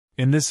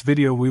In this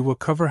video we will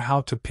cover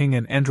how to ping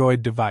an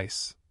Android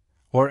device,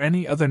 or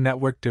any other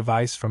network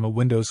device from a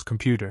Windows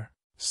computer.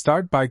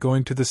 Start by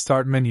going to the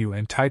Start menu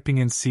and typing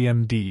in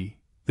CMD.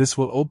 This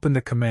will open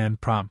the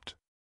command prompt.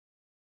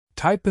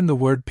 Type in the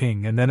word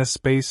ping and then a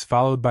space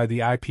followed by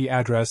the IP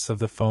address of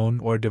the phone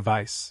or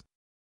device.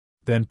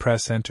 Then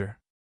press enter.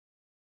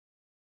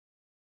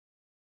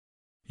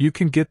 You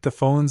can get the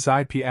phone's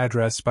IP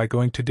address by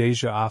going to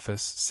Deja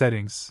Office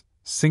Settings,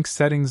 Sync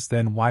Settings,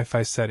 then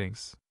Wi-Fi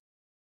Settings.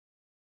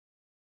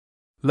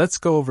 Let's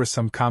go over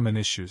some common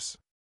issues.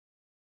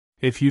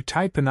 If you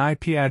type an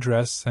IP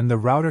address and the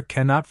router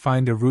cannot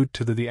find a route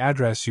to the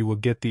address, you will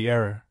get the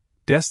error,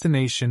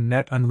 destination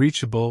net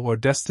unreachable or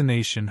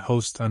destination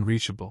host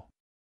unreachable.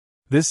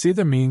 This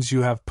either means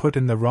you have put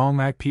in the wrong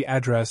IP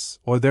address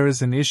or there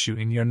is an issue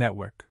in your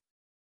network.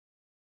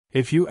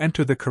 If you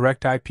enter the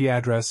correct IP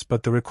address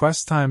but the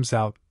request times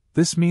out,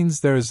 this means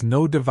there is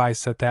no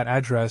device at that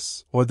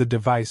address or the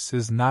device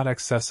is not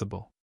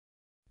accessible.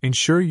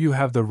 Ensure you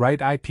have the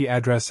right IP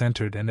address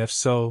entered, and if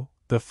so,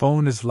 the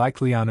phone is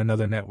likely on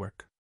another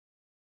network.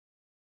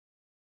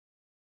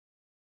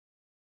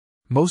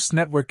 Most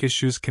network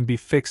issues can be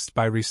fixed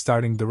by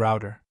restarting the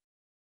router.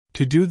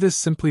 To do this,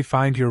 simply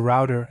find your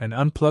router and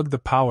unplug the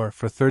power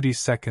for 30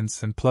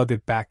 seconds and plug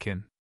it back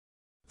in.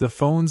 The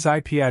phone's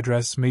IP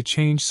address may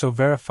change, so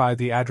verify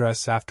the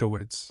address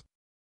afterwards.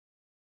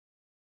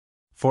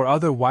 For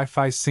other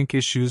Wi-Fi sync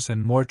issues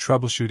and more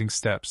troubleshooting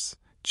steps,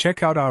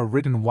 check out our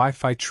written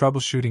Wi-Fi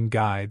troubleshooting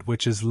guide,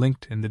 which is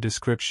linked in the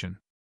description.